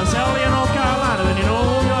chocolate was a Sally in North Carolina, then you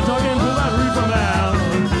know you're talking to that reefer man.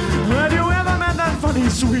 Have you ever met that funny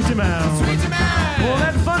sweetie man? Well,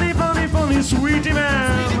 that funny sweetie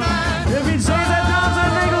man. If he says that dogs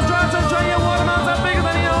and bagels drives and tray your watermelons are bigger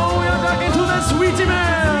than you know you're talking to that sweetie man.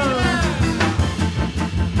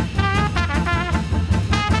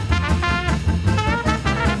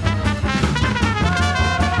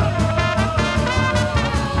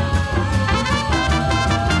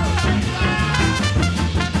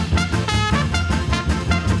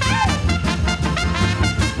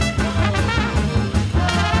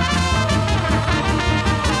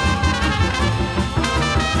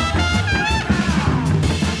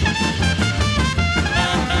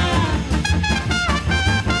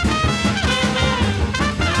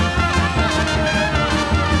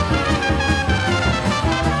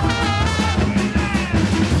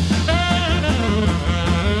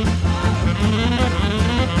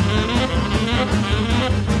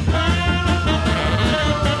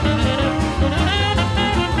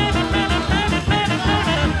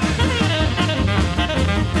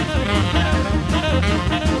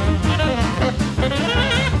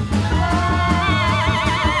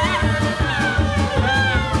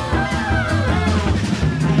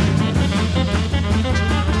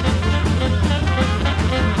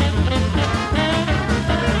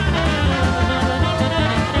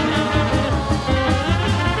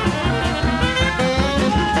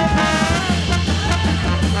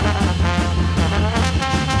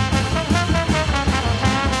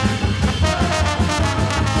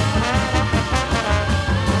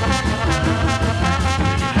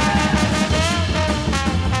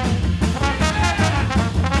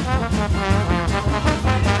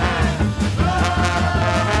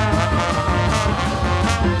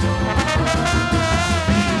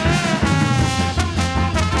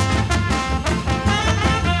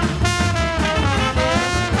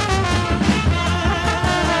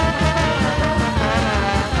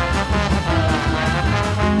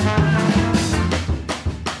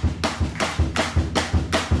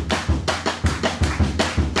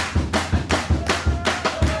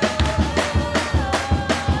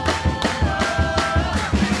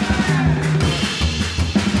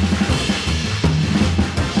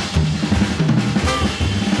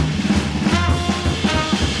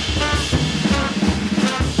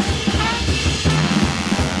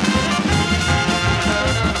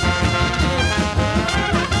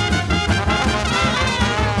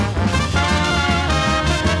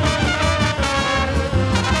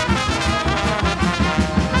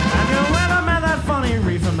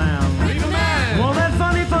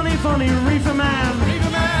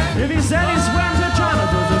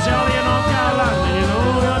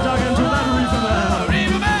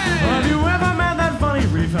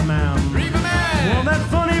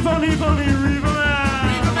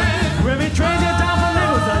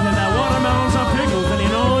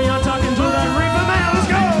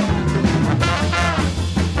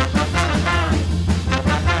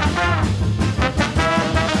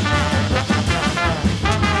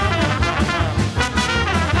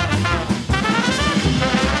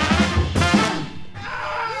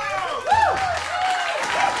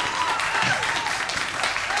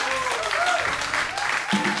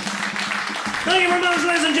 Thank you very much,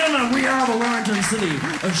 ladies and gentlemen. We are the Wellington City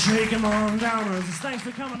Shake 'em on Downers. Thanks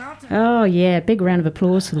for coming out. Oh, yeah, big round of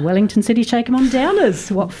applause for the Wellington City Shake 'em on Downers.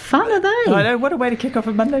 What fun are they? I know, what a way to kick off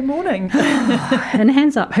a Monday morning. And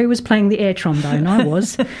hands up, who was playing the air trombone? I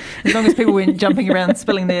was. As long as people weren't jumping around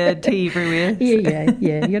spilling their tea everywhere.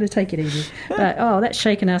 Yeah, you got to take it easy. But, that's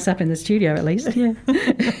shaking us up in the studio at least, yeah.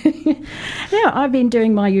 Now, I've been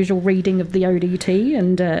doing my usual reading of the ODT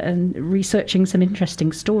and researching some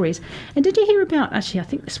interesting stories. And did you hear about, actually, I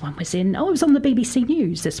think this one was it was on the BBC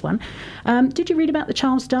News, this one. Did you read about the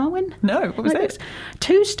Charles Darwin? No, what was notebooks? that?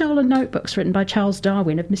 2 stolen notebooks written by Charles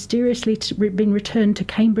Darwin have mysteriously been returned to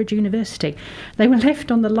Cambridge University. They were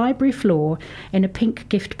left on the library floor in a pink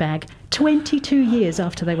gift bag 22 years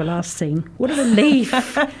after they were last seen. What a relief.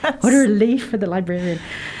 What a relief for the librarian.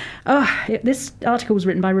 This article was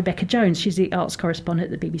written by Rebecca Jones. She's the arts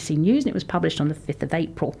correspondent at the BBC News, and it was published on the 5th of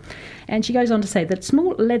April. And she goes on to say that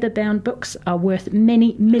small leather-bound books are worth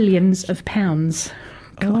many millions of pounds.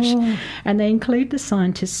 Gosh. Oh. And they include the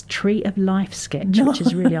scientist's Tree of Life sketch, which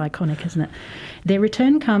is really iconic, isn't it? Their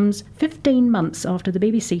return comes 15 months after the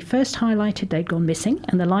BBC first highlighted they'd gone missing,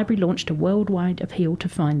 and the library launched a worldwide appeal to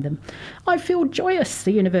find them. I feel joyous,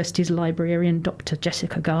 the university's librarian, Dr.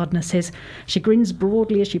 Jessica Gardner, says. She grins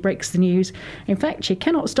broadly as she breaks the news. In fact, she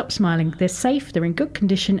cannot stop smiling. They're safe, they're in good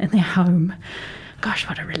condition, and they're home. Gosh,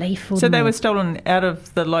 what a relief for them. So they all. were stolen out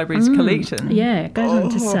of the library's collection? Yeah, it goes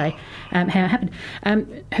on to say how it happened.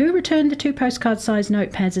 Who returned the 2 postcard-sized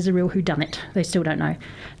notepads is a real whodunit. They still don't know.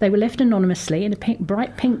 They were left anonymously in a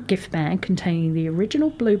bright pink gift bag containing the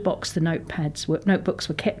original blue box the notebooks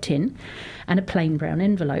were kept in, and a plain brown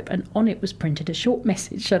envelope. And on it was printed a short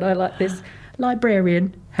message, and I like this: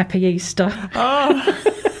 Librarian, Happy Easter. Oh.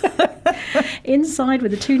 Inside were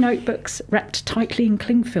the 2 notebooks wrapped tightly in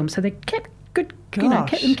cling film, so they kept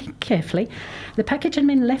kept them carefully. The package had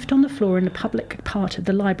been left on the floor in the public part of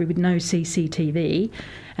the library with no CCTV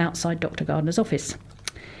outside Dr. Gardner's office.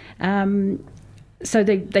 So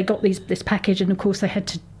they got this package, and of course they had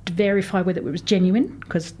to verify whether it was genuine,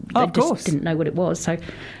 because they just didn't know what it was. So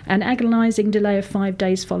an agonising delay of 5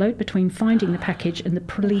 days followed between finding the package and the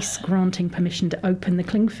police granting permission to open the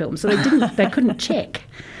cling film. So they couldn't check.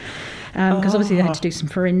 Because obviously they had to do some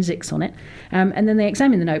forensics on it. And then they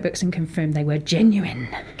examined the notebooks and confirmed they were genuine.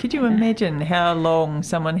 Could you imagine how long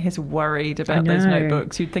someone has worried about those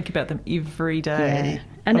notebooks? You'd think about them every day. Yeah.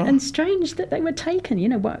 And strange that they were taken,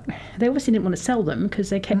 they obviously didn't want to sell them because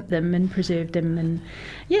they kept them and preserved them, and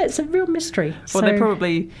it's a real mystery. Well, they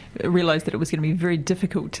probably realised that it was going to be very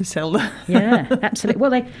difficult to sell them. Yeah, absolutely.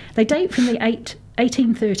 Well, they date from the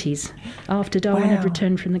 1830s, after Darwin had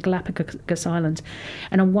returned from the Galapagos Islands,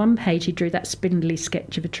 and on one page he drew that spindly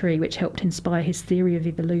sketch of a tree which helped inspire his theory of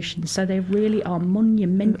evolution. So they really are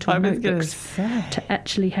monumental notebooks. To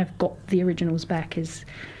actually have got the originals back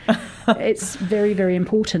it's very, very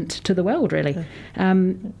important to the world, really.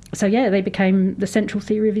 They became the central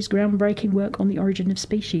theory of his groundbreaking work on the origin of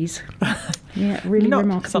species. Yeah, really Not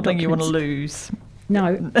remarkable something documents. You want to lose.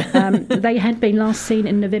 No, they had been last seen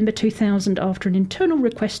in November 2000 after an internal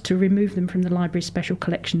request to remove them from the library's special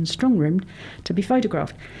collections strong room to be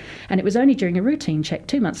photographed. And it was only during a routine check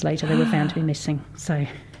 2 months later they were found to be missing. So,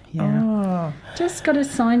 just got to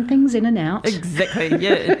sign things in and out. Exactly,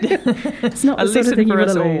 yeah. It's not a the sort of thing you want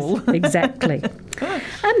to all. lose. Exactly.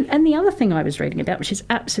 And the other thing I was reading about, which is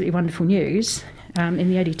absolutely wonderful news, in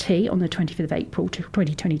the ODT on the 25th of April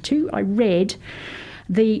 2022, I read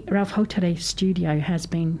the Ralph Hotele studio has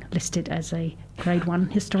been listed as a Grade 1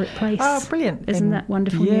 historic place. Oh, brilliant. Isn't that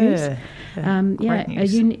wonderful news? Great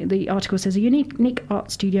news. The article says a unique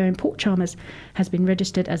art studio in Port Chalmers has been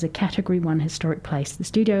registered as a Category 1 historic place. The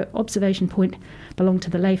studio observation point belonged to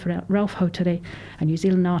the late Ralph Hotele, a New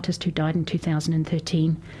Zealand artist who died in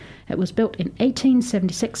 2013. It was built in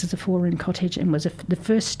 1876 as a 4-room cottage and was the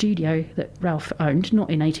first studio that Ralph owned, not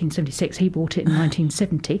in 1876, he bought it in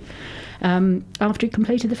 1970, after he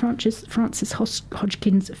completed the Francis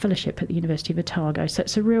Hodgkins Fellowship at the University of Otago. So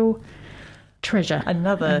it's a real treasure.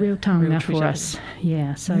 Another a real tongue for treasure. us.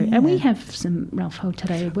 Yeah. So and we have some Ralph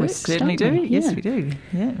Hotele works. We certainly do. Yes, we do.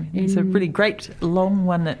 Yeah. It's a really great long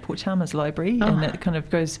one at Port Chalmers Library, and it kind of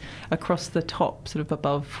goes across the top, sort of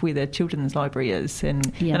above where the children's library is,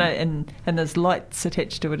 and there's lights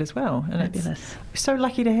attached to it as well. And fabulous. We're so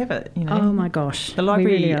lucky to have it. Oh my gosh. The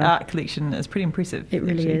library really art collection is pretty impressive. It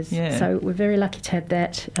really is. Yeah. So we're very lucky to have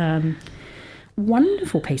that.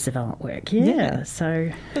 Wonderful piece of artwork, so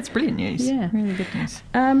that's brilliant news. Really good news.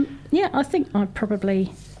 I think I've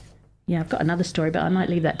got another story, but I might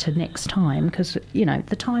leave that to next time because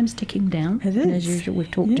the time's ticking down. It is. As usual, we've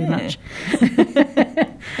talked too much.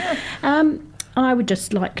 I would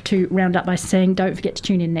just like to round up by saying don't forget to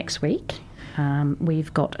tune in next week.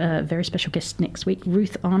 We've got a very special guest next week.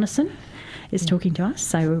 Ruth Arneson is talking to us,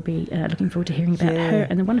 so we'll be looking forward to hearing about her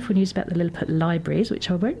and the wonderful news about the Lilliput Libraries,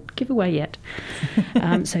 which I won't give away yet.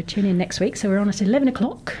 So tune in next week. So we're on at 11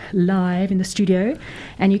 o'clock live in the studio,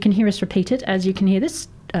 and you can hear us repeated as you can hear this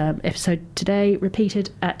episode today repeated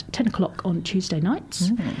at 10 o'clock on Tuesday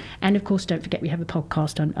nights. And of course, don't forget we have a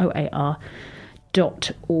podcast on oar.org.nz.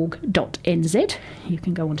 You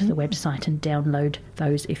can go onto the website and download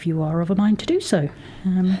those if you are of a mind to do so.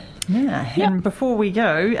 And before we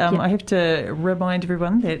go, I have to remind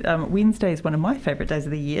everyone that Wednesday is one of my favourite days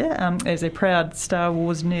of the year. As a proud Star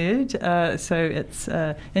Wars nerd, so it's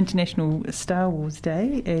International Star Wars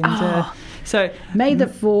Day, and so May the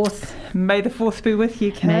 4th. May the 4th be with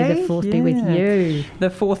you, Kay. May the 4th be with you. The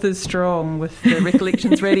 4th is strong with the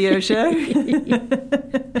Recollections radio show.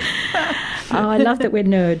 I love that we're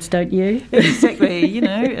nerds, don't you? Exactly.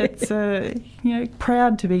 It's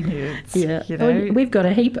proud to be nerds. Yeah. Well, we've got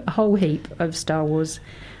a whole heap of Star Wars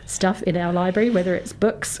stuff in our library, whether it's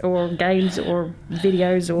books or games or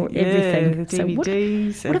videos or everything.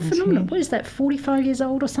 DVDs. So what a phenomenon. What is that, 45 years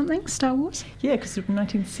old or something, Star Wars? Yeah, because of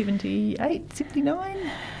 1978,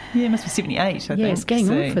 79. Yeah, it must be 78, I think. Yeah, it's getting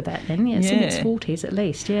on for that then. Yeah, it's in its 40s at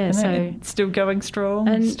least. Yeah, so it's still going strong.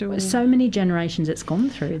 And so many generations it's gone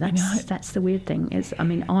through. That's the weird thing.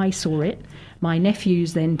 I saw it. My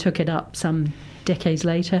nephews then took it up some decades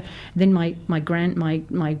later. Then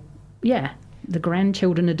the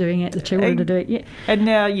grandchildren are doing it. The children are doing it. Yeah. And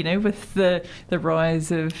now, with the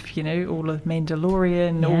rise of all of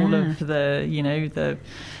Mandalorian, all of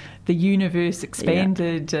the universe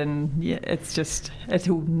expanded, and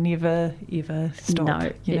it'll never ever stop.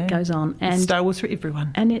 No, it goes on. And Star Wars for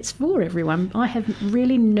everyone. And it's for everyone. I have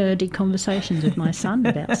really nerdy conversations with my son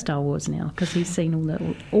about Star Wars now because he's seen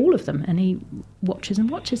all of them and he watches them.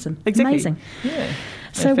 Exactly. Amazing. Yeah.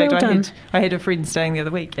 So in fact, well done. I had a friend staying the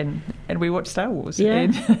other week and we watched Star Wars. Yeah,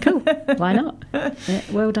 cool. Why not? Yeah,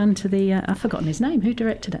 well done to the, I've forgotten his name. Who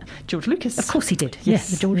directed it? George Lucas. Of course he did.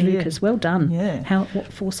 Yes. Yeah, George Lucas. Well done. Yeah.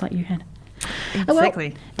 What foresight you had. Exactly.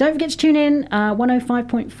 Well, don't forget to tune in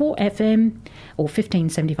 105.4 FM or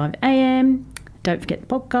 1575 AM. Don't forget the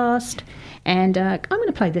podcast. And I'm going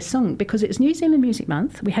to play this song because it's New Zealand Music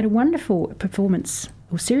Month. We had a wonderful performance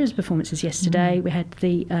or series of performances yesterday. We had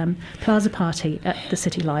the Plaza Party at the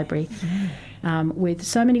City Library with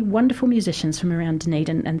so many wonderful musicians from around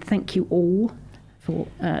Dunedin. And thank you all for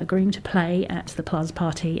agreeing to play at the Plaza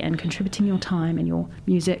Party and contributing your time and your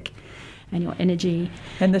music and your energy.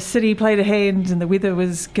 And the city played a hand and the weather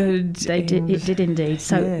was good. It did indeed.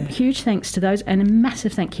 So huge thanks to those, and a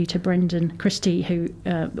massive thank you to Brendan Christie, who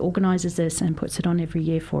organises this and puts it on every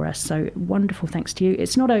year for us. So wonderful thanks to you.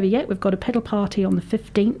 It's not over yet. We've got a pedal party on the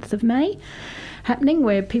 15th of May happening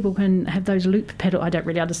where people can have those loop pedal. I don't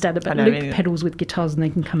really understand it, but loop pedals with guitars, and they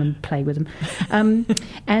can come and play with them.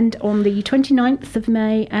 And on the 29th of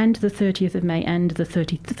May and the 30th of May and the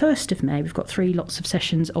 31st of May, we've got 3 lots of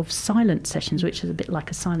sessions of silent sessions, which is a bit like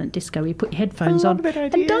a silent disco. You put your headphones on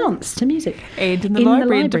and dance to music. And in the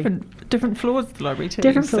library. Different floors of the library too.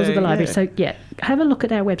 Different floors of the library. So have a look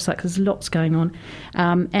at our website because there's lots going on.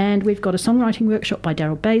 And we've got a songwriting workshop by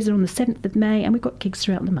Daryl Baser on the 7th of May, and we've got gigs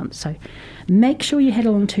throughout the month. So make sure you head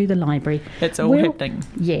along to the library. It's all happening.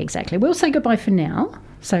 Yeah, exactly. We'll say goodbye for now.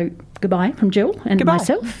 So goodbye from Jill and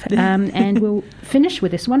myself. And we'll finish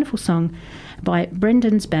with this wonderful song by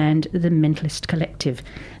Brendan's band, The Mentalist Collective.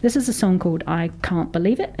 This is a song called I Can't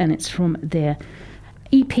Believe It, and it's from their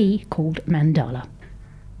EP called Mandala.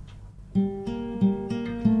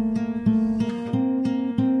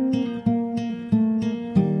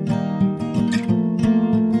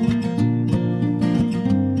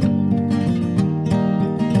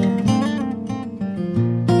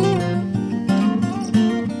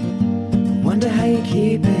 Wonder how you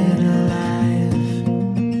keep it alive.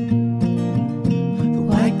 The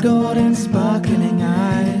white gold and sparkling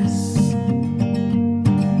eyes,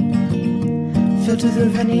 filtered through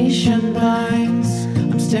Venetian blinds.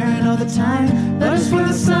 I'm staring all the time, but it's when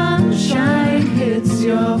the sunshine hits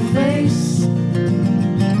your face.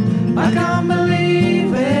 I can't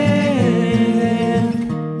believe it.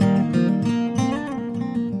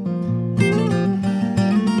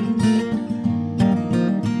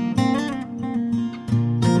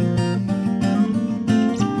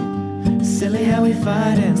 Silly how we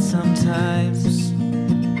fight it sometimes.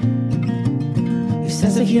 Your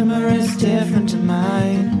sense of humor is different to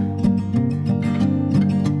mine.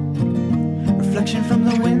 Reflection from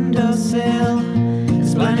the windowsill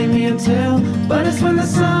is blinding me until, but it's when the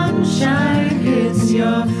sunshine hits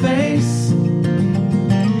your face,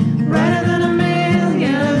 brighter than a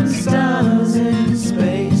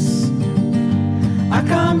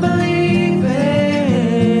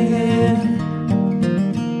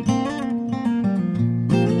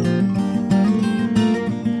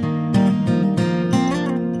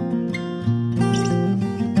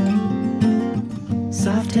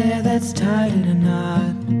soft hair that's tied in a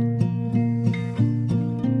knot,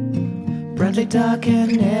 brightly dark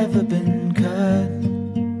and never been cut.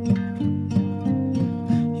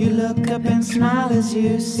 You look up and smile as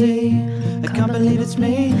you see, I can't believe it's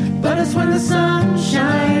me, but it's when the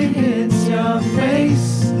sunshine hits your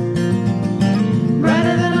face,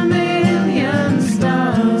 brighter than a million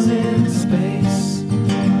stars in space,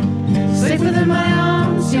 safe within my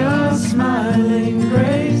arms, your smiling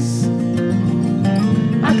grace.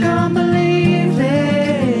 I can't believe it.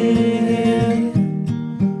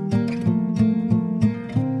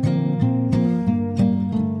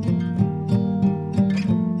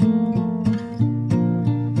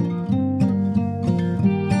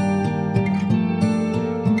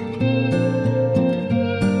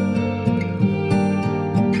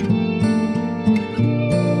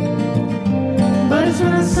 But it's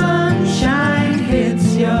when the sunshine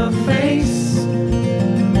hits your face,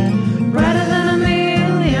 brighter than a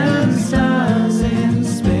million stars in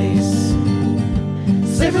space,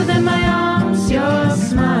 safe within my arms, your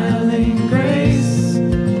smiling grace,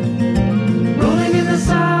 rolling in the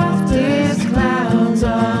softest clouds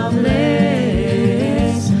of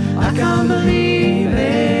bliss. I can't believe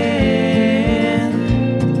it.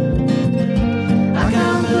 I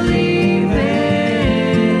can't believe it.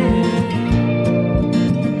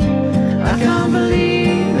 I can't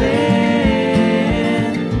believe it.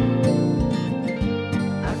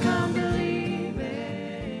 I can't believe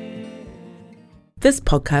it. This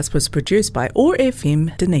podcast was produced by OAR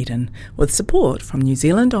FM Dunedin with support from New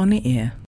Zealand On the Air.